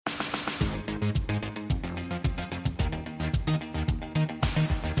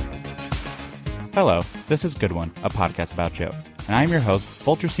Hello, this is Good One, a podcast about jokes, and I'm your host,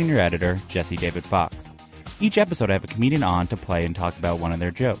 Vulture Senior Editor, Jesse David Fox. Each episode I have a comedian on to play and talk about one of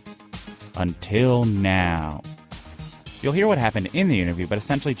their jokes. Until now. You'll hear what happened in the interview, but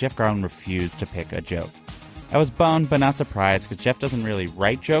essentially Jeff Garlin refused to pick a joke. I was bummed, but not surprised, because Jeff doesn't really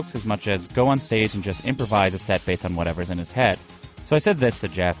write jokes as much as go on stage and just improvise a set based on whatever's in his head. So I said this to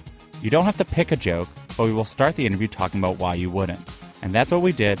Jeff: you don't have to pick a joke, but we will start the interview talking about why you wouldn't. And that's what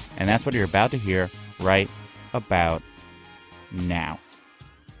we did, and that's what you're about to hear right about now.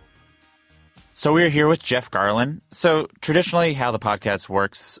 So we're here with Jeff Garlin. So traditionally how the podcast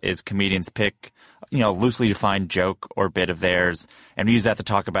works is comedians pick, loosely defined joke or bit of theirs and use that to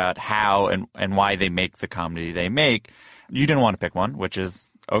talk about how and why they make the comedy they make. You didn't want to pick one, which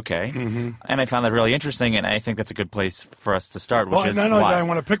is okay. Mm-hmm. And I found that really interesting, and I think that's a good place for us to start, which is not only did I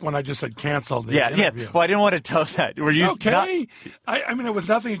want to pick one, I just said cancel the interview. Yes. Well, I didn't want to tell that. Were you okay? I mean, it was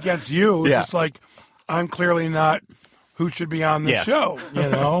nothing against you. It was just like, I'm clearly not who should be on the show,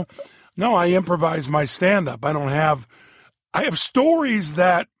 No, I improvise my stand-up. I have stories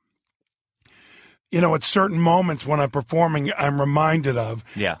that, at certain moments when I'm performing, I'm reminded of,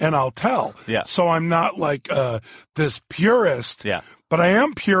 and I'll tell. Yeah. So I'm not like this purist, but I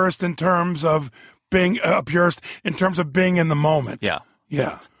am purist in terms of being a purist in terms of being in the moment. Yeah.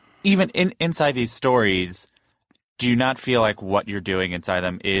 Yeah. Even inside these stories, do you not feel like what you're doing inside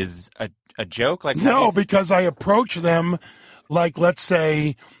them is a joke? Like no, because I approach them like, let's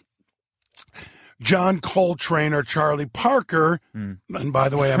say, John Coltrane or Charlie Parker, and by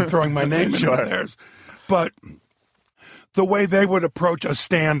the way, I'm throwing my name into theirs, but the way they would approach a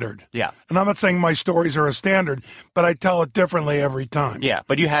standard. Yeah. And I'm not saying my stories are a standard, but I tell it differently every time. Yeah,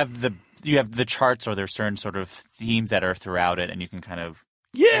 but you have the charts, or there's certain sort of themes that are throughout it, and you can kind of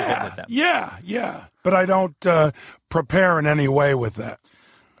get with them. Yeah. But I don't prepare in any way with that.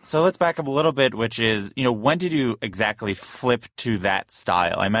 So let's back up a little bit, which is, when did you exactly flip to that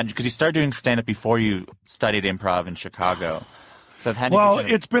style? I imagine because you started doing stand-up before you studied improv in Chicago. So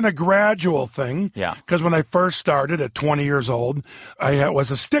it's been a gradual thing. Yeah. Because when I first started at 20 years old, I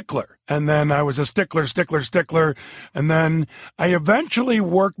was a stickler. And then I was a stickler. And then I eventually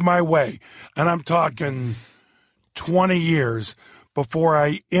worked my way. And I'm talking 20 years before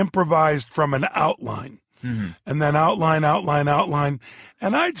I improvised from an outline. Mm-hmm. And then outline.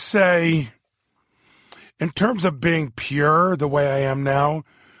 And I'd say, in terms of being pure the way I am now,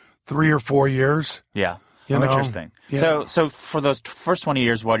 3 or 4 years. Yeah. Interesting. Yeah. So for those first 20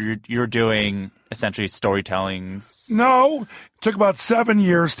 years, what you're doing essentially storytelling? No. It took about 7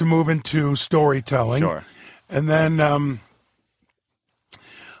 years to move into storytelling. Sure. And then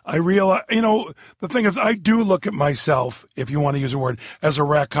I realized, the thing is, I do look at myself, if you want to use a word, as a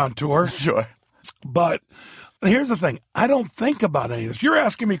raconteur. Sure. But here's the thing. I don't think about any of this. You're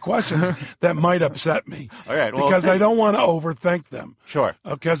asking me questions that might upset me. All right. Well, because I don't want to overthink them. Sure.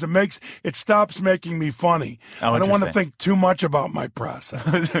 Because it stops making me funny. I don't want to think too much about my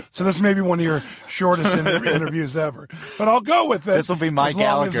process. So this may be one of your shortest interviews ever. But I'll go with it. This will be my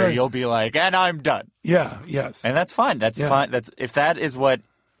Gallagher. You'll be like, and I'm done. Yeah, yes. And that's fine. That's fine. If that is what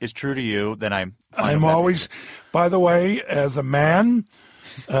is true to you, then I'm fine. I'm always, by the way, as a man,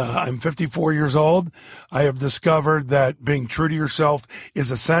 I'm 54 years old. I have discovered that being true to yourself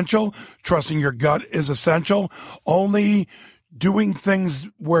is essential. Trusting your gut is essential. Only doing things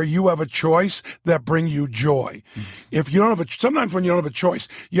where you have a choice that bring you joy. If you don't have sometimes when you don't have a choice,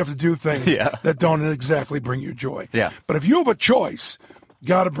 you have to do things that don't exactly bring you joy. Yeah. But if you have a choice,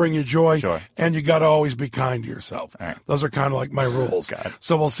 got to bring you joy, and you got to always be kind to yourself. All right. Those are kind of like my rules.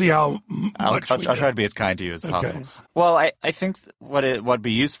 So we'll see how much I'll try to be as kind to you as possible. Well, I think what'd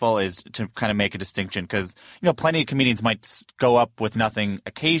be useful is to kind of make a distinction because, plenty of comedians might go up with nothing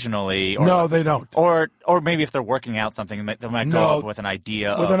occasionally. No, they don't. Or maybe if they're working out something, they might go up with an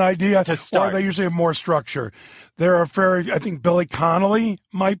idea. To start. Or they usually have more structure. There are I think Billy Connolly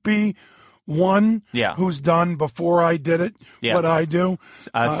might be one who's done before I did it, what I do.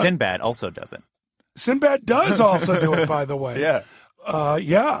 Sinbad also does it. Sinbad does also do it, by the way.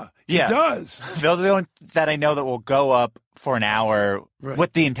 He does. Those are the only that I know that will go up for an hour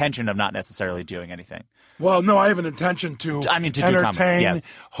with the intention of not necessarily doing anything. Well, no, I have an intention to entertain,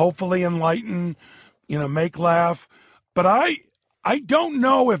 hopefully enlighten, make laugh. But I don't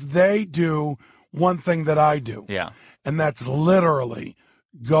know if they do one thing that I do. Yeah. And that's literally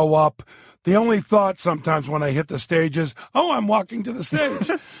go up. The only thought sometimes when I hit the stage is, oh, I'm walking to the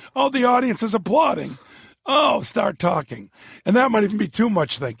stage. Oh, the audience is applauding. Oh, start talking. And that might even be too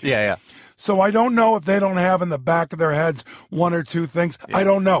much thinking. Yeah. So I don't know if they don't have in the back of their heads one or two things. I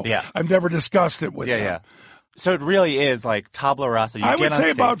don't know. I've never discussed it with them. So it really is like tabula rasa. I would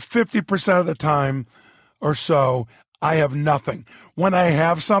say about 50% of the time or so, I have nothing. When I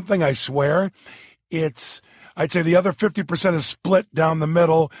have something, I swear, I'd say the other 50% is split down the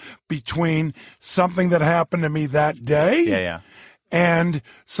middle between something that happened to me that day and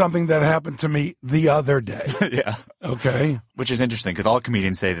something that happened to me the other day. Yeah. Okay. Which is interesting because all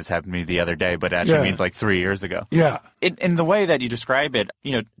comedians say this happened to me the other day, but it actually means like 3 years ago. Yeah. In the way that you describe it,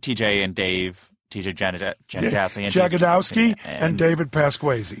 TJ and Dave, TJ Jagodowski and David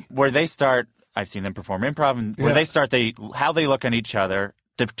Pasquesi. Where they start, I've seen them perform improv, and where they start, how they look at each other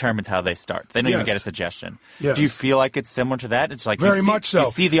determines how they start. They don't even get a suggestion. Yes. Do you feel like it's similar to that? It's like very much so.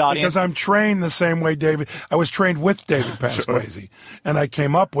 You see the audience. Because I'm trained the same way I was trained with David Pasquesi, and I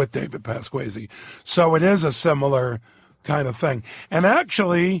came up with David Pasquesi. So it is a similar kind of thing. And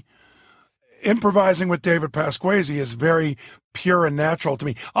actually, improvising with David Pasquesi is very pure and natural to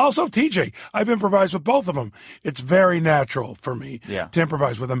me. Also, TJ, I've improvised with both of them. It's very natural for me to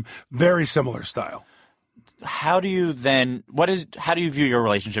improvise with them. Very similar style. How do you view your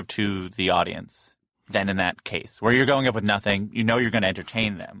relationship to the audience then in that case, where you're going up with nothing, you're going to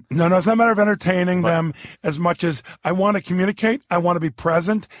entertain them? No, it's not a matter of entertaining them as much as I want to communicate, I want to be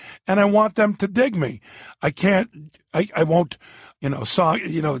present, and I want them to dig me. I won't,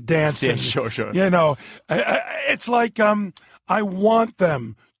 dance. Yeah, and, sure. It's like I want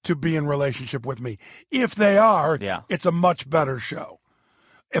them to be in relationship with me. If they are, it's a much better show.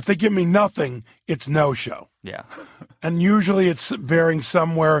 If they give me nothing, it's no show. Yeah. And usually it's varying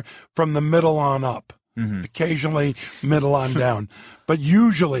somewhere from the middle on up. Mm-hmm. Occasionally middle on down. But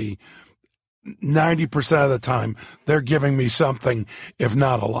usually 90% of the time they're giving me something, if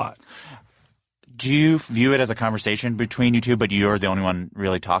not a lot. Do you view it as a conversation between you two, but you're the only one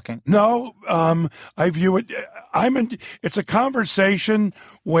really talking? No, I view it, it's a conversation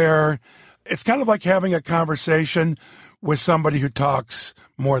where it's kind of like having a conversation with somebody who talks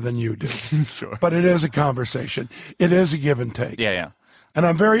more than you do. Sure. But it is a conversation. It is a give and take. Yeah. And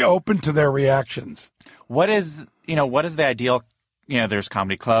I'm very open to their reactions. What is the ideal, there's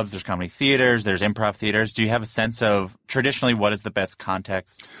comedy clubs, there's comedy theaters, there's improv theaters. Do you have a sense of traditionally what is the best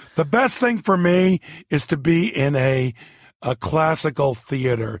context? The best thing for me is to be in a classical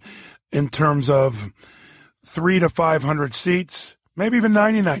theater in terms of 300 to 500 seats. Maybe even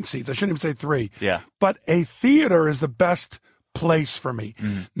 99 seats. I shouldn't even say 3. Yeah. But a theater is the best place for me.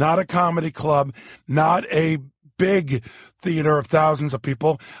 Mm. Not a comedy club, not a big theater of thousands of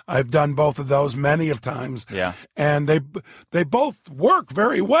people. I've done both of those many of times. Yeah. And they both work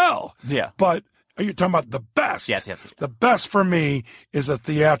very well. Yeah. But are you talking about the best? Yes. The best for me is a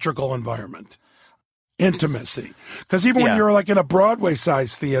theatrical environment. Intimacy. Because even when you're like in a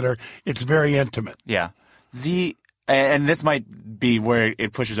Broadway-sized theater, it's very intimate. Yeah. And this might be where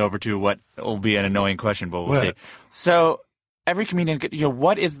it pushes over to what will be an annoying question, but we'll see. So every comedian,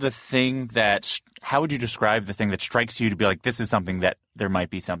 what is the thing how would you describe the thing that strikes you to be like, this is something that there might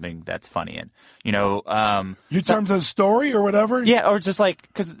be something that's funny in? Terms of story or whatever? Yeah, or just like,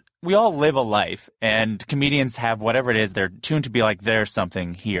 because we all live a life, and comedians have whatever it is, they're tuned to be like, there's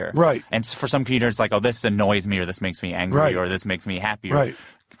something here. Right. And for some comedians, it's like, oh, this annoys me, or this makes me angry, or this makes me happy. Right.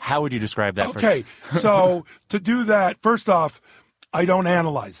 How would you describe that? Okay, so to do that, first off, I don't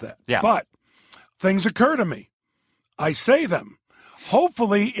analyze that. Yeah. But things occur to me. I say them.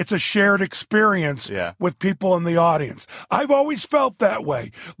 Hopefully, it's a shared experience with people in the audience. I've always felt that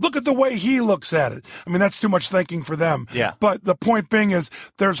way. Look at the way he looks at it. I mean, that's too much thinking for them. Yeah. But the point being is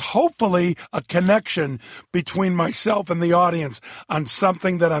there's hopefully a connection between myself and the audience on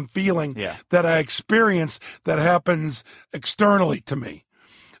something that I'm feeling, that I experience, that happens externally to me.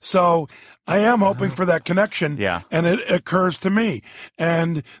 So I am hoping for that connection, and it occurs to me.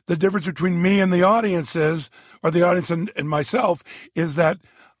 And the difference between me and the audience or the audience and myself, is that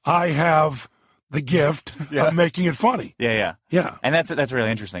I have the gift of making it funny. Yeah. And that's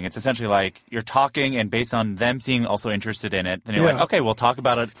really interesting. It's essentially like you're talking, and based on them seeing also interested in it, then you're like, okay, we'll talk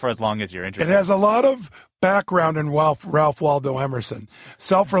about it for as long as you're interested. It has a lot of background in Ralph Waldo Emerson.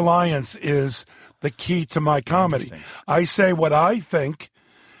 Self-reliance is the key to my comedy. I say what I think.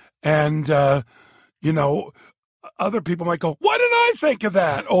 And, other people might go, why didn't I think of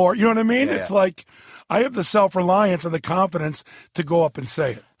that? Or, you know what I mean? It's like I have the self-reliance and the confidence to go up and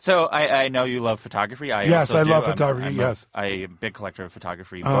say it. So I know you love photography. Yes, I love photography, I'm a big collector of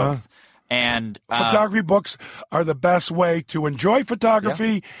photography books. And photography books are the best way to enjoy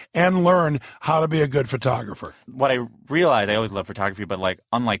photography and learn how to be a good photographer. What I realized, I always love photography, but like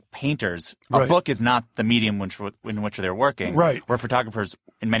unlike painters, a book is not the medium in which they're working. Right. Where photographers,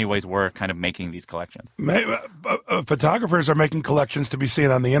 in many ways, were kind of making these collections. Photographers are making collections to be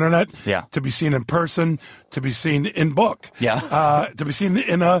seen on the internet, to be seen in person, to be seen in book, to be seen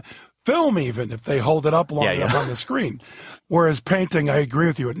in a film, even if they hold it up long enough on the screen. Whereas painting, I agree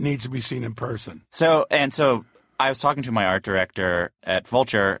with you, it needs to be seen in person. So I was talking to my art director at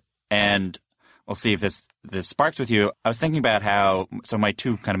Vulture, and we'll see if this sparks with you. I was thinking about how my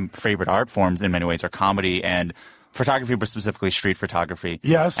two kind of favorite art forms in many ways are comedy and photography, but specifically street photography.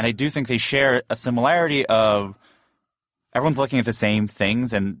 Yes. And I do think they share a similarity of everyone's looking at the same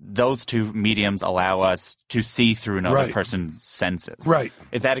things, and those two mediums allow us to see through another person's senses. Right.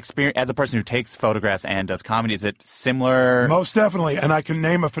 Is that experience, as a person who takes photographs and does comedy, is it similar? Most definitely. And I can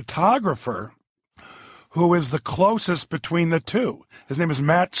name a photographer who is the closest between the two. His name is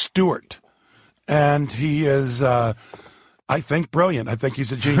Matt Stewart. And he is, I think, brilliant. I think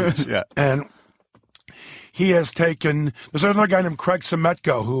he's a genius. And he has taken, there's another guy named Craig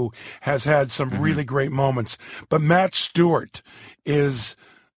Semetko who has had some really great moments. But Matt Stewart is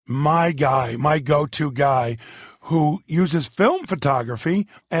my guy, my go-to guy, who uses film photography,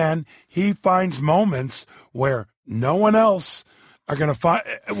 and he finds moments where no one else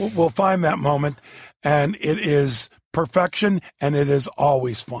will find that moment, and it is perfection, and it is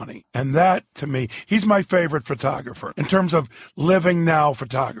always funny. And that, to me, he's my favorite photographer in terms of living now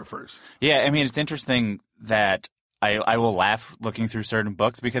photographers. Yeah, I mean, it's interesting that I will laugh looking through certain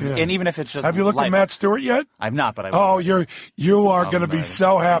books because, and even if it's just, have you looked at Matt Stewart yet? I've not, but I will. Oh, you are going to be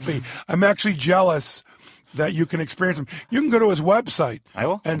so happy. I'm actually jealous that you can experience him. You can go to his website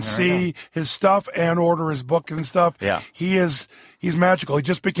and see his stuff and order his book and stuff. Yeah, he's magical. He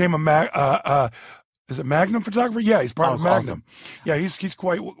just became is it Magnum photographer? Yeah, he's part of Magnum. Awesome. Yeah, he's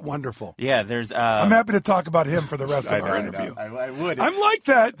quite wonderful. Yeah, there's. I'm happy to talk about him for the rest of our interview. I would. I'm like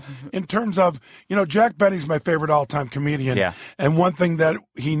that in terms of, Jack Benny's my favorite all-time comedian. Yeah. And one thing that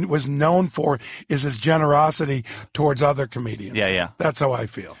he was known for is his generosity towards other comedians. Yeah. That's how I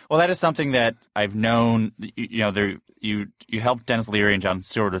feel. Well, that is something that I've known. You help Dennis Leary and Jon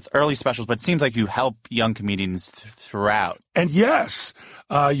Stewart with early specials, but it seems like you help young comedians throughout. And yes.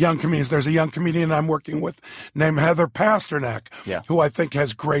 Young comedians. There's a young comedian I'm working with named Heather Pasternak, who I think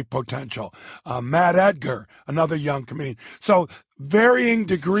has great potential. Matt Edgar, another young comedian. So varying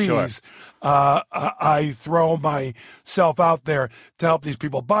degrees, I throw myself out there to help these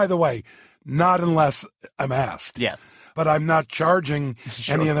people. By the way, not unless I'm asked. Yes. But I'm not charging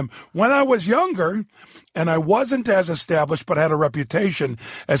any of them. When I was younger, and I wasn't as established, but had a reputation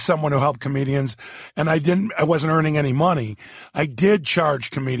as someone who helped comedians, and I wasn't earning any money, I did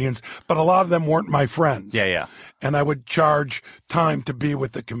charge comedians, but a lot of them weren't my friends. Yeah. And I would charge time to be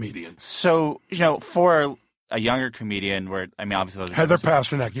with the comedians. So, for a younger comedian, obviously those are Heather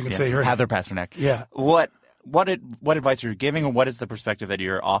Pasternak, you can say her. Heather Pasternak. Yeah. What advice are you giving, or what is the perspective that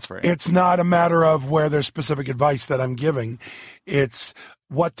you're offering? It's not a matter of where there's specific advice that I'm giving. It's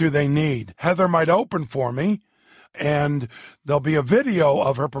what do they need? Heather might open for me, and there'll be a video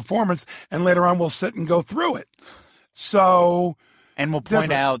of her performance, and later on we'll sit and go through it. So, and we'll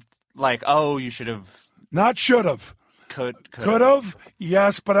point out, you should have. Not should have. Could have,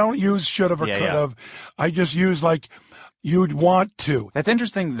 yes, but I don't use should have or could have. I just use you'd want to. That's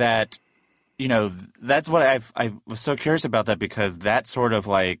interesting that. That's what I was so curious about that, because that sort of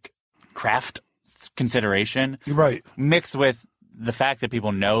craft consideration, right, mixed with the fact that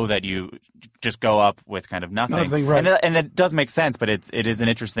people know that you just go up with kind of nothing, right. And it does make sense, but it is an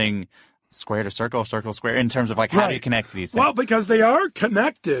interesting square to circle, circle square in terms of how do you connect these things? Well, because they are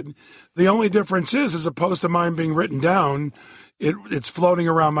connected. The only difference is, as opposed to mine being written down, it's floating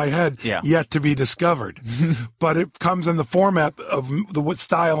around my head, yet to be discovered. But it comes in the format of the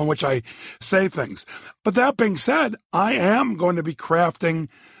style in which I say things. But that being said, I am going to be crafting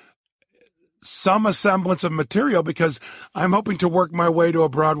some semblance of material because I'm hoping to work my way to a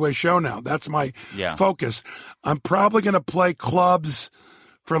Broadway show now. That's my focus. I'm probably going to play clubs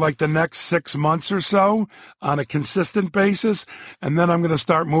for the next 6 months or so on a consistent basis. And then I'm going to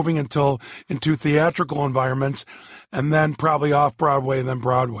start moving into theatrical environments, and then probably off Broadway and then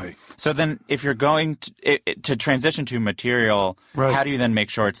Broadway. So then if you're going to transition to material, how do you then make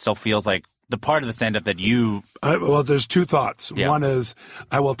sure it still feels like the part of the stand-up that you... well, there's two thoughts. Yeah. One is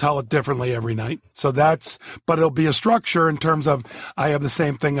I will tell it differently every night. But it'll be a structure in terms of I have the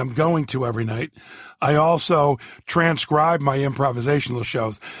same thing I'm going to every night. I also transcribe my improvisational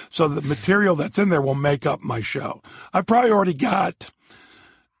shows. So the material that's in there will make up my show. I've probably already got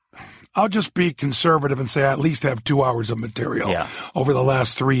I'll just be conservative and say I at least have 2 hours of material over the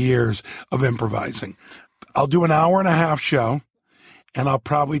last 3 years of improvising. I'll do an hour and a half show, and I'll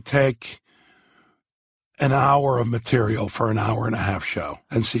probably take an hour of material for an hour and a half show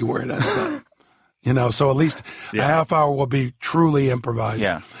and see where it ends up. So at least a half hour will be truly improvised.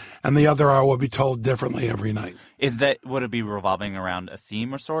 Yeah. And the other hour will be told differently every night. Would it be revolving around a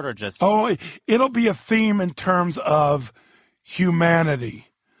theme or sort, or just? Oh, it'll be a theme in terms of humanity,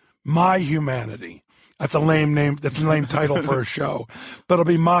 my humanity. That's a lame name. That's a lame title for a show, but it'll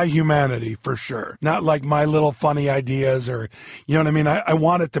be my humanity for sure. Not like my little funny ideas or, you know what I mean? I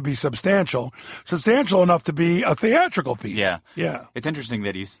want it to be substantial enough to be a theatrical piece. Yeah. Yeah. It's interesting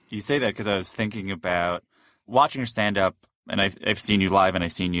that you say that because I was thinking about watching your stand up, and I've seen you live, and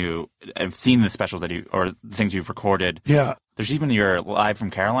I've seen the specials or the things you've recorded. Yeah. There's even your Live from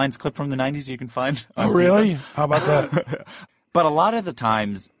Caroline's clip from the 90s you can find. Oh, really? How about that? But a lot of the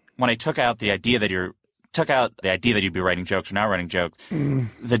times when I took out the idea that you'd be writing jokes or not writing jokes,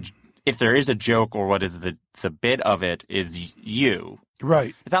 if there is a joke or what is the bit of it is you.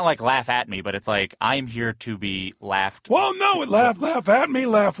 Right. It's not like laugh at me, but it's like I'm here to be laughed. Well, no, laugh at me,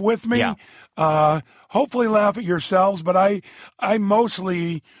 laugh with me. Yeah. Hopefully laugh at yourselves, but I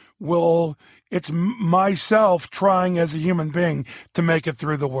mostly will. It's myself trying as a human being to make it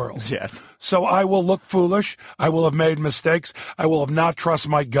through the world. Yes. So I will look foolish. I will have made mistakes. I will have not trust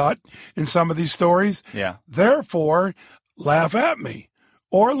my gut in some of these stories. Yeah. Therefore, laugh at me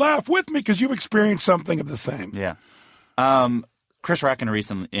or laugh with me because you've experienced something of the same. Yeah. Chris Rock in a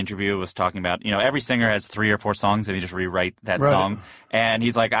recent interview was talking about, every singer has 3 or 4 songs and they just rewrite that song. And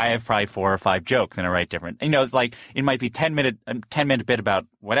he's like, I have probably 4 or 5 jokes and I write different. Like it might be 10-minute bit about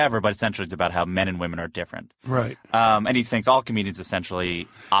whatever, but essentially it's about how men and women are different. Right. And he thinks all comedians essentially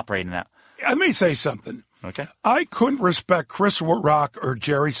operate in that. Let me say something. Okay. I couldn't respect Chris Rock or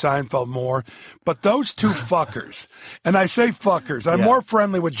Jerry Seinfeld more, but those two fuckers, and I say fuckers, I'm more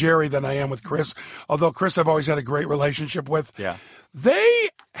friendly with Jerry than I am with Chris, although Chris I've always had a great relationship with. Yeah. They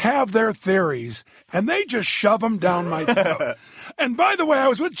have their theories, and they just shove them down my throat. And by the way, I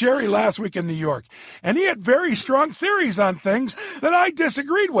was with Jerry last week in New York, and he had very strong theories on things that I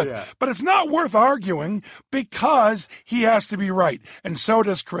disagreed with. Yeah. But it's not worth arguing because he has to be right, and so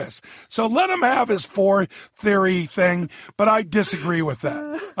does Chris. So let him have his 4 theory thing, but I disagree with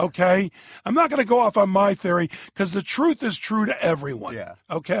that, okay? I'm not going to go off on my theory because the truth is true to everyone,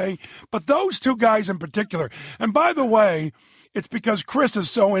 okay? But those 2 guys in particular, and by the way, it's because Chris is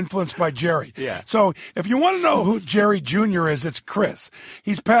so influenced by Jerry. Yeah. So if you want to know who Jerry Jr. is, it's Chris.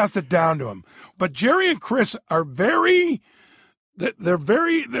 He's passed it down to him. But Jerry and Chris are very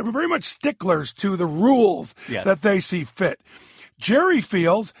much sticklers to the rules that they see fit. Jerry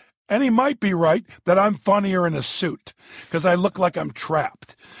feels, and he might be right, that I'm funnier in a suit because I look like I'm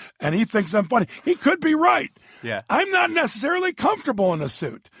trapped. And he thinks I'm funny. He could be right. Yeah. I'm not necessarily comfortable in a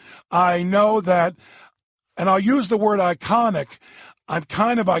suit. I know that. And I'll use the word iconic. I'm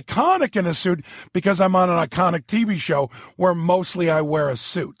kind of iconic in a suit because I'm on an iconic TV show where mostly I wear a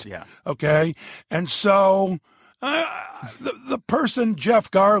suit. Yeah. Okay? And so the person, Jeff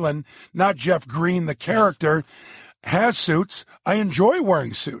Garlin, not Jeff Green, the character, has suits. I enjoy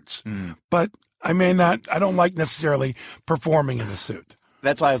wearing suits. But I don't like necessarily performing in a suit.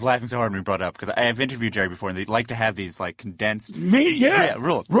 That's why I was laughing so hard when we brought it up, because I have interviewed Jerry before, and they'd like to have these, like, condensed...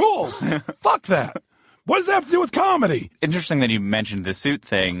 rules. Rules. Fuck that. What does that have to do with comedy? Interesting that you mentioned the suit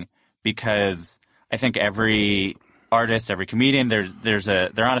thing, because I think every artist, every comedian, they're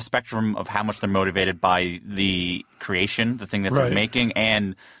on a spectrum of how much they're motivated by the creation, the thing that they're making,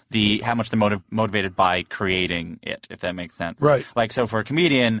 and how much they're motivated by creating it, if that makes sense. Right. Like, so for a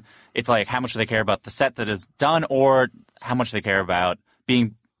comedian, it's like how much do they care about the set that is done, or how much they care about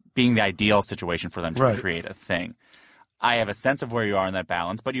being the ideal situation for them to create a thing. I have a sense of where you are in that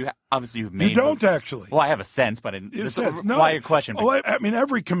balance, but you've made... You don't, actually. Well, I have a sense, but... Why your question? Well, I mean,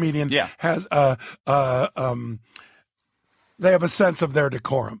 every comedian has... they have a sense of their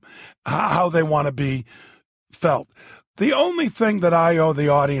decorum, how they want to be felt. The only thing that I owe the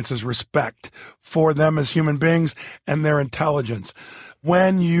audience is respect for them as human beings and their intelligence.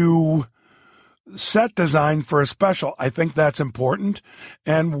 When you set design for a special, I think that's important.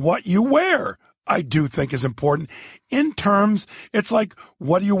 And what you wear, I do think is important. In terms, it's like,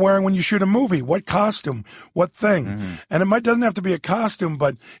 what are you wearing when you shoot a movie? What costume? What thing? Mm-hmm. And it doesn't have to be a costume,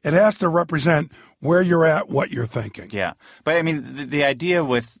 but it has to represent where you're at, what you're thinking. Yeah. But I mean, the idea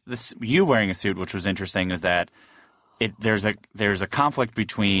with this, you wearing a suit, which was interesting, is that there's a conflict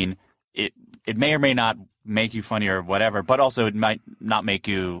between it may or may not make you funny or whatever, but also it might not make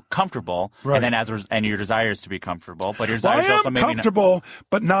you comfortable. Right. And then and your desire is to be comfortable, but your desire is I also am maybe comfortable,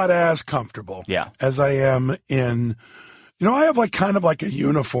 but not as comfortable as I am in, I have kind of like a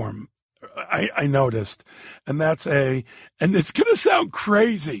uniform. I noticed, and and it's going to sound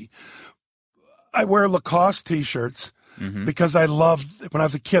crazy. I wear Lacoste t-shirts. Mm-hmm. Because I loved, when I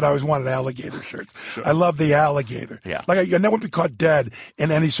was a kid, I always wanted alligator shirts. Sure. I love the alligator. Yeah. I never would be caught dead in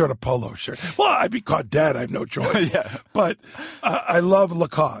any sort of polo shirt. Well, I'd be caught dead. I have no choice. Yeah. But I love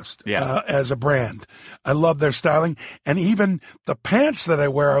Lacoste as a brand. I love their styling. And even the pants that I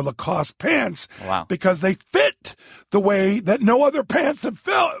wear are Lacoste pants. Wow. Because they fit the way that no other pants have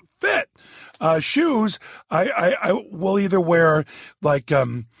fit. Shoes, I will either wear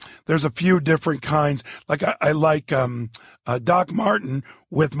there's a few different kinds. I like Doc Marten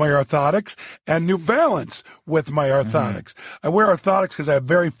with my orthotics and New Balance with my orthotics. I wear orthotics because I have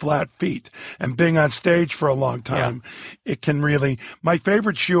very flat feet, and being on stage for a long time, it can really. My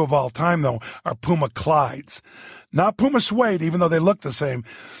favorite shoe of all time, though, are Puma Clydes. Not Puma Suede, even though they look the same.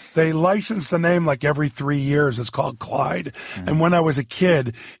 They license the name every 3 years. It's called Clyde. And when I was a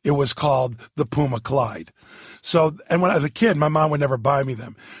kid, it was called the Puma Clyde. So, and when I was a kid, my mom would never buy me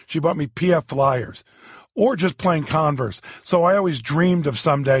them. She bought me PF Flyers or just plain Converse. So I always dreamed of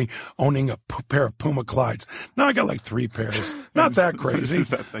someday owning a pair of Puma Clydes. Now I got 3 pairs. Not that crazy.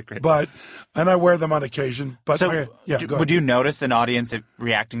 Not that great. And I wear them on occasion. But so, would you notice an audience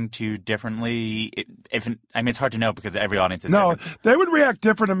reacting to you differently? It's hard to know because every audience is different. No, they would react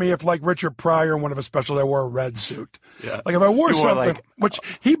different to me if, Richard Pryor, in one of his specials, I wore a red suit. Yeah. If I wore something, which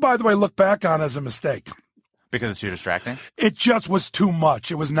he, by the way, looked back on as a mistake. Because it's too distracting? It just was too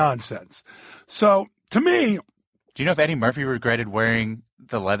much. It was nonsense. So, to me... Do you know if Eddie Murphy regretted wearing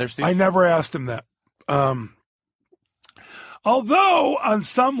the leather suit? I never asked him that. Although, on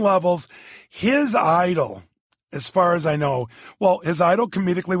some levels, his idol, as far as I know, his idol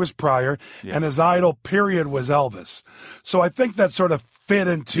comedically was Pryor, and his idol, period, was Elvis. So I think that sort of fit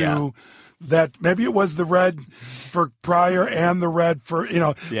into that. Maybe it was the red for Pryor and the red for,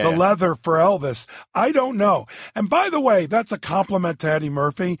 the leather for Elvis. I don't know. And by the way, that's a compliment to Eddie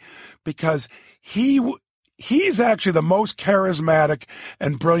Murphy because he's actually the most charismatic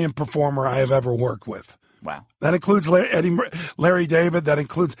and brilliant performer I have ever worked with. Wow. That includes Larry David. That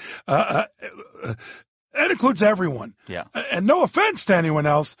includes everyone. Yeah. And no offense to anyone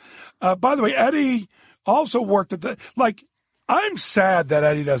else. By the way, Eddie also worked at I'm sad that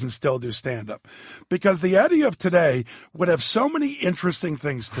Eddie doesn't still do stand-up because the Eddie of today would have so many interesting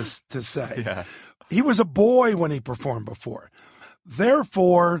things to say. Yeah. He was a boy when he performed before.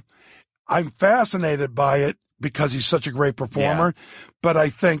 Therefore, I'm fascinated by it because he's such a great performer, but I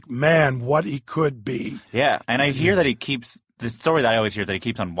think, man, what he could be. Yeah, and I hear that the story that I always hear is that he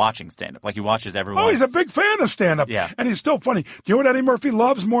keeps on watching stand-up. He watches everyone. Oh, he's a big fan of stand-up. Yeah. And he's still funny. Do you know what Eddie Murphy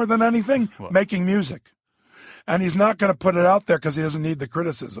loves more than anything? What? Making music. And he's not going to put it out there because he doesn't need the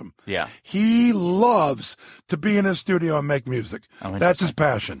criticism. Yeah. He loves to be in his studio and make music. That's his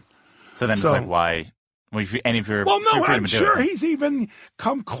passion. So then it's why... I'm sure he's even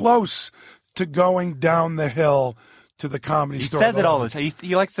come close to going down the hill to the Comedy Store. He says it all the time.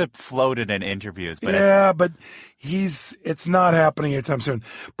 He likes to float it in interviews. But but it's not happening anytime soon.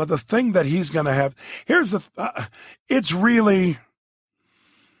 But the thing that he's going to have, it's really,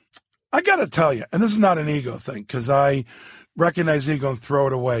 I got to tell you, and this is not an ego thing because I recognize ego and throw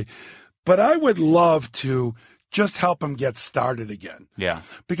it away, but I would love to just help him get started again. Yeah.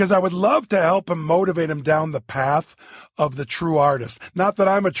 Because I would love to help him motivate him down the path of the true artist. Not that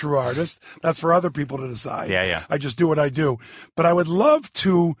I'm a true artist. That's for other people to decide. Yeah. I just do what I do. But I would love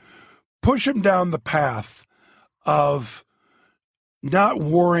to push him down the path of not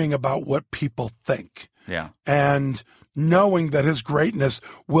worrying about what people think. Yeah. And knowing that his greatness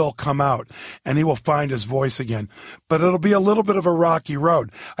will come out and he will find his voice again. But it'll be a little bit of a rocky road.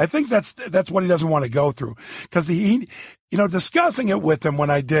 I think that's what he doesn't want to go through. Because discussing it with him when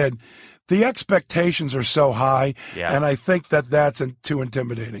I did, the expectations are so high, and I think that's too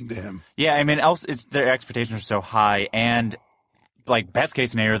intimidating to him. Yeah, their expectations are so high, and best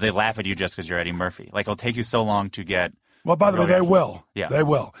case scenario, they laugh at you just because you're Eddie Murphy. It'll take you so long to get. Well, by the way, they will. Yeah. They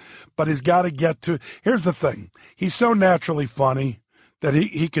will. But he's got to get to... Here's the thing. He's so naturally funny that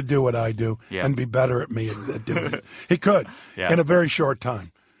he could do what I do and be better at me at doing it. He could in a very short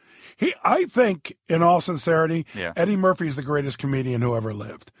time. I think, in all sincerity, Eddie Murphy is the greatest comedian who ever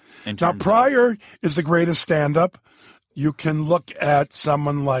lived. Now, Pryor is the greatest stand-up. You can look at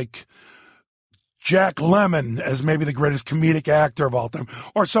someone like Jack Lemmon as maybe the greatest comedic actor of all time,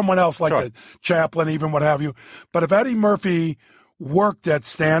 or someone else like Chaplin, even what have you. But if Eddie Murphy worked at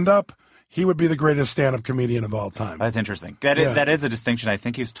stand-up, he would be the greatest stand-up comedian of all time. That's interesting. That is a distinction. I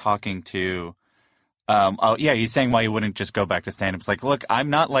think he's talking to. He's saying why he wouldn't just go back to stand-up. It's like, look, I'm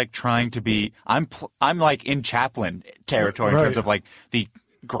not like trying to be. I'm like in Chaplin territory in terms of like the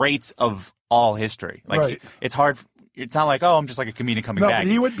greats of all history. Like it's hard. It's not like, I'm just like a comedian coming back.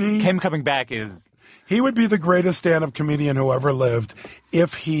 He would be. Him coming back is. He would be the greatest stand-up comedian who ever lived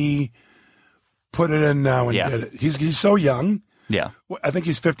if he put it in now and did it. He's so young. Yeah. I think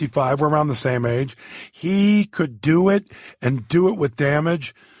he's 55. We're around the same age. He could do it and do it with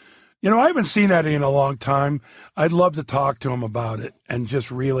damage. You know, I haven't seen Eddie in a long time. I'd love to talk to him about it and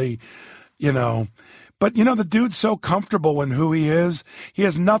just really, But, the dude's so comfortable in who he is. He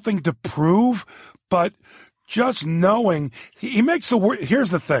has nothing to prove, but just knowing he makes the word.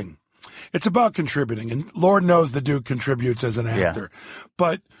 Here's the thing. It's about contributing, and Lord knows the dude contributes as an actor. Yeah.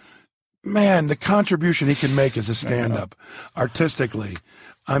 But, man, the contribution he can make as a stand-up artistically.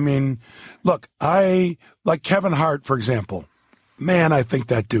 I mean, look, like Kevin Hart, for example. Man, I think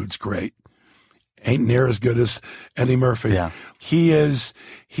that dude's great. Ain't near as good as Eddie Murphy. Yeah. He's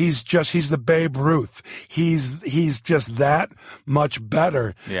the Babe Ruth. He's just that much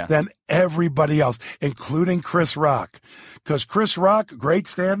better than everybody else, including Chris Rock. Because Chris Rock, great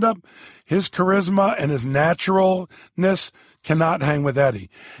stand-up, his charisma and his naturalness cannot hang with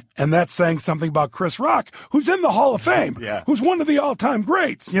Eddie. And that's saying something about Chris Rock, who's in the Hall of Fame, who's one of the all-time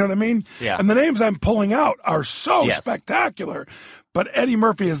greats. You know what I mean? Yeah. And the names I'm pulling out are so spectacular. But Eddie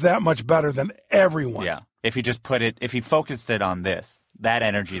Murphy is that much better than everyone. Yeah. If he focused it on that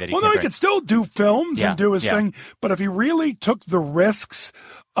energy that he he could still do films and do his thing. But if he really took the risks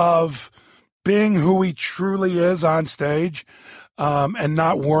of being who he truly is on stage, and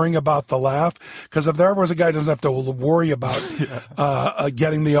not worrying about the laugh, because if there ever was a guy who doesn't have to worry about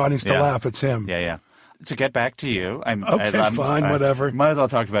getting the audience to laugh, it's him. Yeah. To get back to you, fine, whatever. Might as well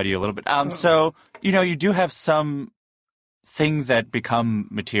talk about you a little bit. So you do have some things that become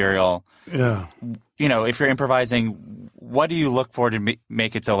material. Yeah. If you're improvising, what do you look for to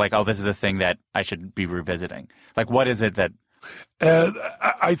make it so like, this is a thing that I should be revisiting? Like, what is it that?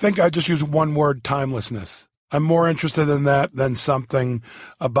 I think I just use one word: timelessness. I'm more interested in that than something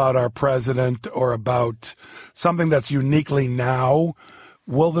about our president or about something that's uniquely now.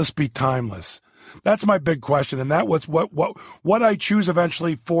 Will this be timeless? That's my big question, and that was what I choose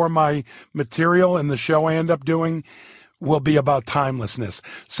eventually for my material and the show I end up doing will be about timelessness.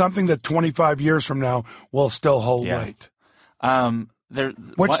 Something that 25 years from now will still hold weight.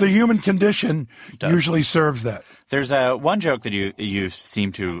 The human condition usually serves that. There's one joke that you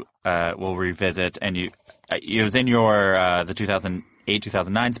seem to will revisit, and it was in your the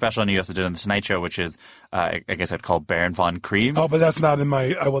 2008-2009 special, and you also did on the Tonight Show, which is I guess I'd call Baron von Cream. Oh, but that's not in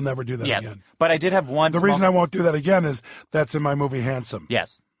my. I will never do that again. But I did have one. The reason I won't do that again is that's in my movie Handsome.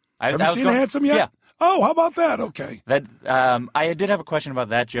 Yes. Have you seen Handsome yet? Yeah. Oh, how about that? Okay. That I did have a question about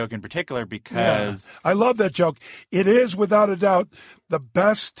that joke in particular because I love that joke. It is without a doubt the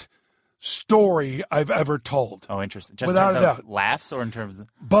best story I've ever told. Oh, interesting. Just without in terms a of doubt. Laughs or in terms of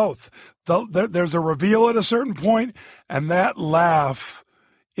both? There's a reveal at a certain point, and that laugh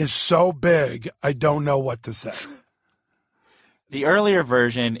is so big I don't know what to say. The earlier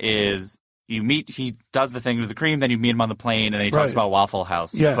version is he does the thing with the cream, then you meet him on the plane, and then he talks about Waffle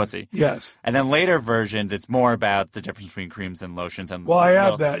House pussy. Yes. And then later versions, it's more about the difference between creams and lotions. And I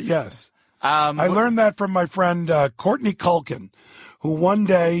add that, yes. I learned that from my friend Courtney Culkin, who one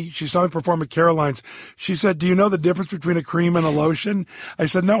day, she saw me perform at Caroline's. She said, "Do you know the difference between a cream and a lotion?" I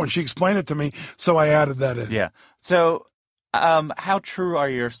said, "No," and she explained it to me, so I added that in. Yeah. So how true are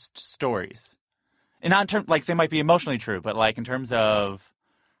your stories? And not in terms, like, they might be emotionally true, but like in terms of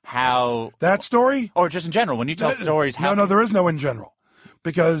how that story, or just in general, when you tell stories, no, there is no in general,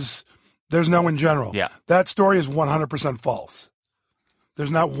 because there's no in general. Yeah, that story is 100% false. There's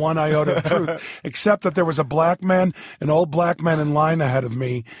not one iota of truth, except that there was an old black man in line ahead of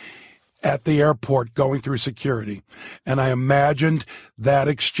me at the airport going through security, and I imagined that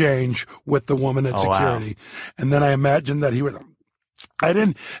exchange with the woman at security, and then I imagined that he was. I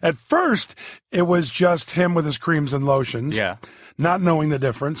didn't. At first, it was just him with his creams and lotions. Yeah. Not knowing the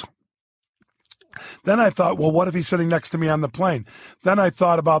difference. Then I thought, well, what if he's sitting next to me on the plane? Then I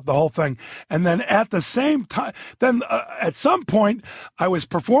thought about the whole thing. And then at the same time, at some point, I was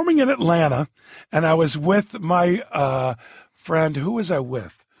performing in Atlanta, and I was with my friend. Who was I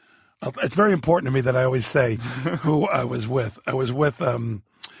with? It's very important to me that I always say who I was with. I was with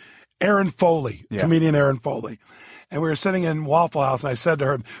Aaron Foley, comedian Aaron Foley. And we were sitting in Waffle House, and I said to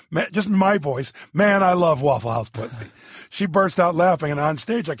her, just in my voice, "Man, I love Waffle House pussy." She burst out laughing, and on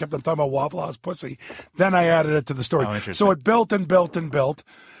stage, I kept on talking about Waffle House pussy. Then I added it to the story. Oh, interesting. So it built and built and built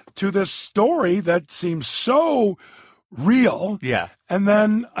to this story that seems so real. Yeah. And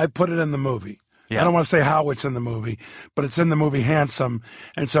then I put it in the movie. Yeah. I don't want to say how it's in the movie, but it's in the movie Handsome,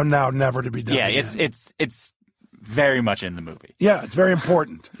 and so now never to be done. Yeah, again. it's very much in the movie. Yeah, it's very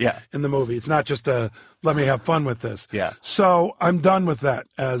important. Yeah. In the movie. It's not just let me have fun with this. Yeah. So I'm done with that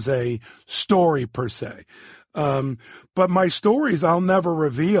as a story per se. But my stories I'll never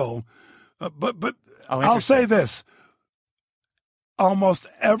reveal. But I'll say this.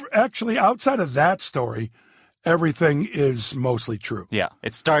 Actually, outside of that story, everything is mostly true. Yeah,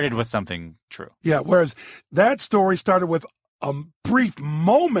 it started with something true. Yeah, whereas that story started with a brief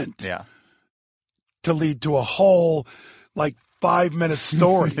moment to lead to a whole, 5-minute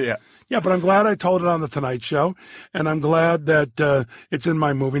story. Yeah. Yeah, but I'm glad I told it on The Tonight Show, and I'm glad that it's in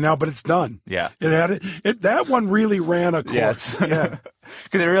my movie now, but it's done. Yeah. That one really ran a course. Yes. Yeah.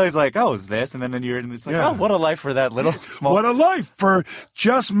 Because it really is like, oh, it's this, and then it's like, oh, what a life for that little small... What a life for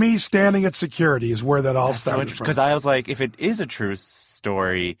just me standing at security is where that all started from. Because I was like, if it is a true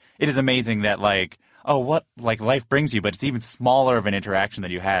story, it is amazing that, what life brings you, but it's even smaller of an interaction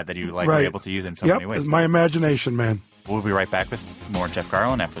that you had that you were able to use in so many ways. It's my imagination, man. We'll be right back with more Jeff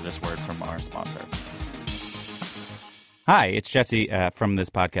Garlin after this word from our sponsor. Hi, it's Jesse from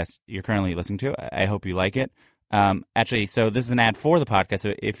this podcast you're currently listening to. I hope you like it. Actually, so this is an ad for the podcast.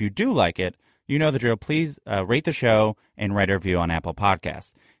 So if you do like it, you know the drill. Please rate the show and write a review on Apple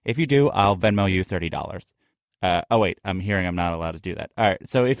Podcasts. If you do, I'll Venmo you $30. Oh, wait, I'm hearing I'm not allowed to do that. All right,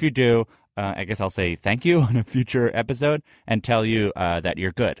 so if you do, I guess I'll say thank you on a future episode and tell you that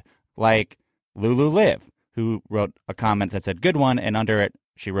you're good. Like Lulu Live, who wrote a comment that said good one, and under it,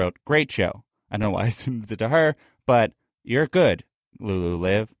 she wrote great show. I don't know why I sent it to her, but you're good, Lulu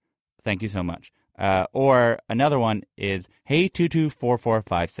Live. Thank you so much. Or another one is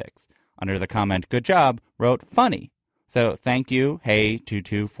Hey224456. Under the comment, good job, wrote funny. So thank you,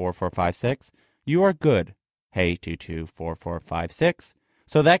 Hey224456. You are good, Hey224456.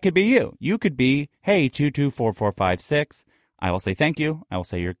 So that could be you. You could be Hey224456. I will say thank you. I will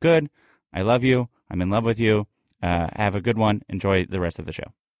say you're good. I love you. I'm in love with you. Have a good one. Enjoy the rest of the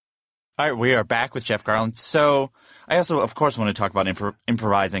show. All right, we are back with Jeff Garlin. So I also, of course, want to talk about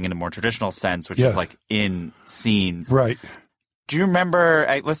improvising in a more traditional sense, which is in scenes. Right. Do you remember,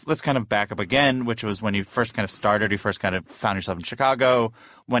 let's kind of back up again, which was when you first kind of started, you first kind of found yourself in Chicago,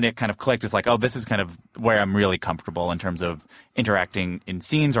 when it kind of clicked, it's like, oh, this is kind of where I'm really comfortable in terms of interacting in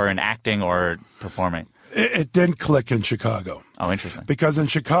scenes or in acting or performing. It didn't click in Chicago. Oh, interesting. Because in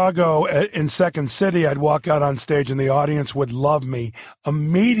Chicago, in Second City, I'd walk out on stage and the audience would love me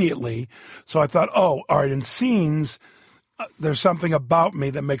immediately. So I thought, oh, all right, in scenes, there's something about me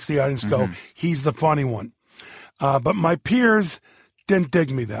that makes the audience go, he's the funny one. But my peers didn't dig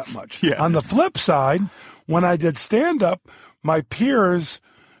me that much. Yeah. On the flip side, when I did stand-up, my peers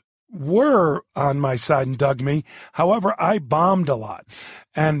were on my side and dug me. However, I bombed a lot.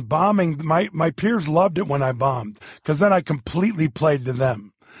 And bombing, my peers loved it when I bombed, because then I completely played to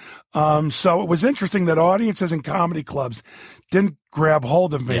them. So it was interesting that audiences in comedy clubs didn't grab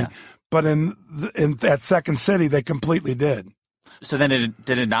hold of me, but in that Second City, they completely did. So then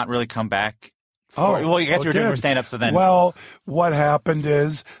did it not really come back? Well, I guess you were doing stand-up, so then... Well, what happened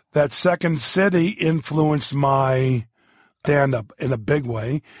is that Second City influenced my stand-up in a big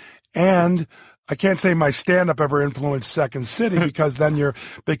way, and I can't say my stand-up ever influenced Second City because then you're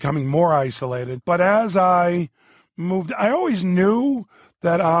becoming more isolated. But as I moved, I always knew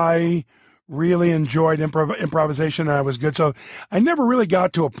that I really enjoyed improvisation and I was good. So I never really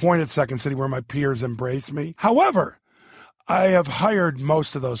got to a point at Second City where my peers embraced me. However, I have hired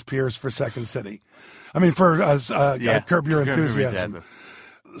most of those peers for Second City. I mean, for Curb Your Enthusiasm.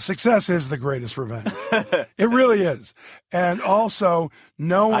 Success is the greatest revenge. It really is. And also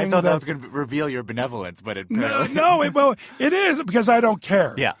knowing I thought that was going to reveal your benevolence, but it it is because I don't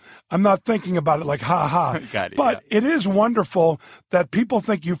care. Yeah. I'm not thinking about it like, ha ha. Got it, but it is wonderful that people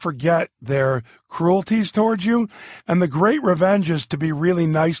think you forget their cruelties towards you. And the great revenge is to be really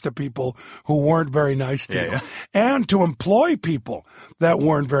nice to people who weren't very nice to you. And to employ people that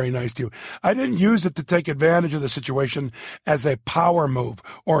weren't very nice to you. I didn't use it to take advantage of the situation as a power move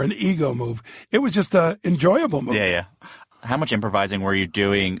or an ego move. It was just an enjoyable move. Yeah. How much improvising were you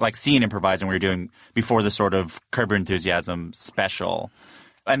doing, like scene improvising were you doing before the sort of Curb Your Enthusiasm special?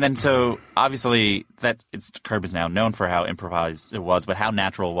 And then so obviously Curb is now known for how improvised it was, but how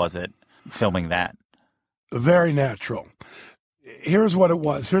natural was it filming that? Very natural. Here's what it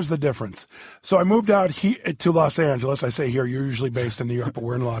was. Here's the difference. So I moved out to Los Angeles. I say here, you're usually based in New York, but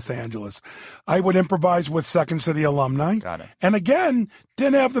we're in Los Angeles. I would improvise with Second City alumni. Got it. And again,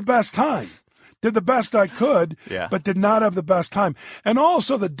 didn't have the best time. did the best I could, Yeah. but did not have the best time. And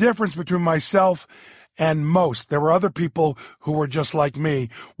also the difference between myself and most. There were other people who were just like me,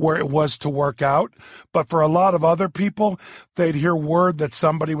 where it was to work out. But for a lot of other people, they'd hear word that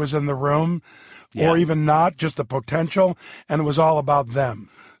somebody was in the room, or even not, just the potential, and it was all about them.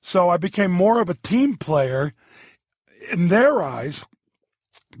 So I became more of a team player in their eyes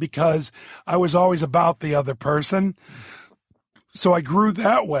because I was always about the other person. So I grew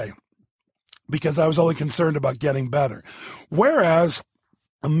that way because I was only concerned about getting better. Whereas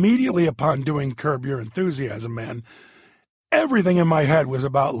immediately upon doing Curb Your Enthusiasm, man, everything in my head was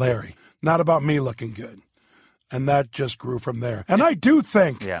about Larry, not about me looking good. And that just grew from there. And I do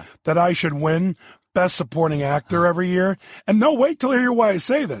think that I should win Best Supporting Actor every year. And no, wait till you hear why I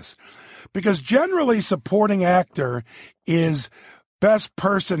say this. Because generally supporting actor is best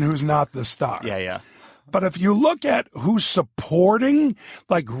person who's not the star. Yeah. But if you look at who's supporting,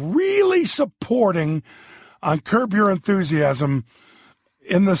 like really supporting on Curb Your Enthusiasm,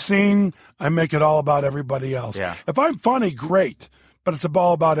 in the scene, I make it all about everybody else. Yeah. If I'm funny, great. But it's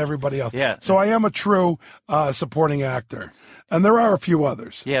all about everybody else. Yeah. So I am a true supporting actor. And there are a few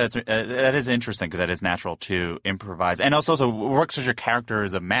others. Yeah, that is interesting because that is natural to improvise. And also works as your character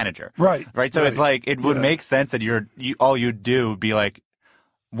as a manager. Right. So it's like, it would make sense that all you'd do would be like,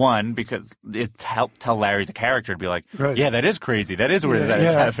 one, because it helped tell Larry the character to be like, yeah, that is crazy. That is weird that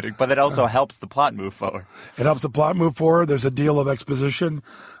it's happening. But that also helps the plot move forward. It helps the plot move forward. There's a deal of exposition.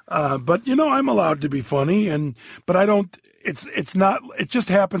 But, I'm allowed to be funny. But I don't... It's not, it just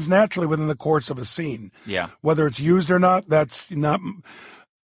happens naturally within the course of a scene. Yeah. Whether it's used or not, it's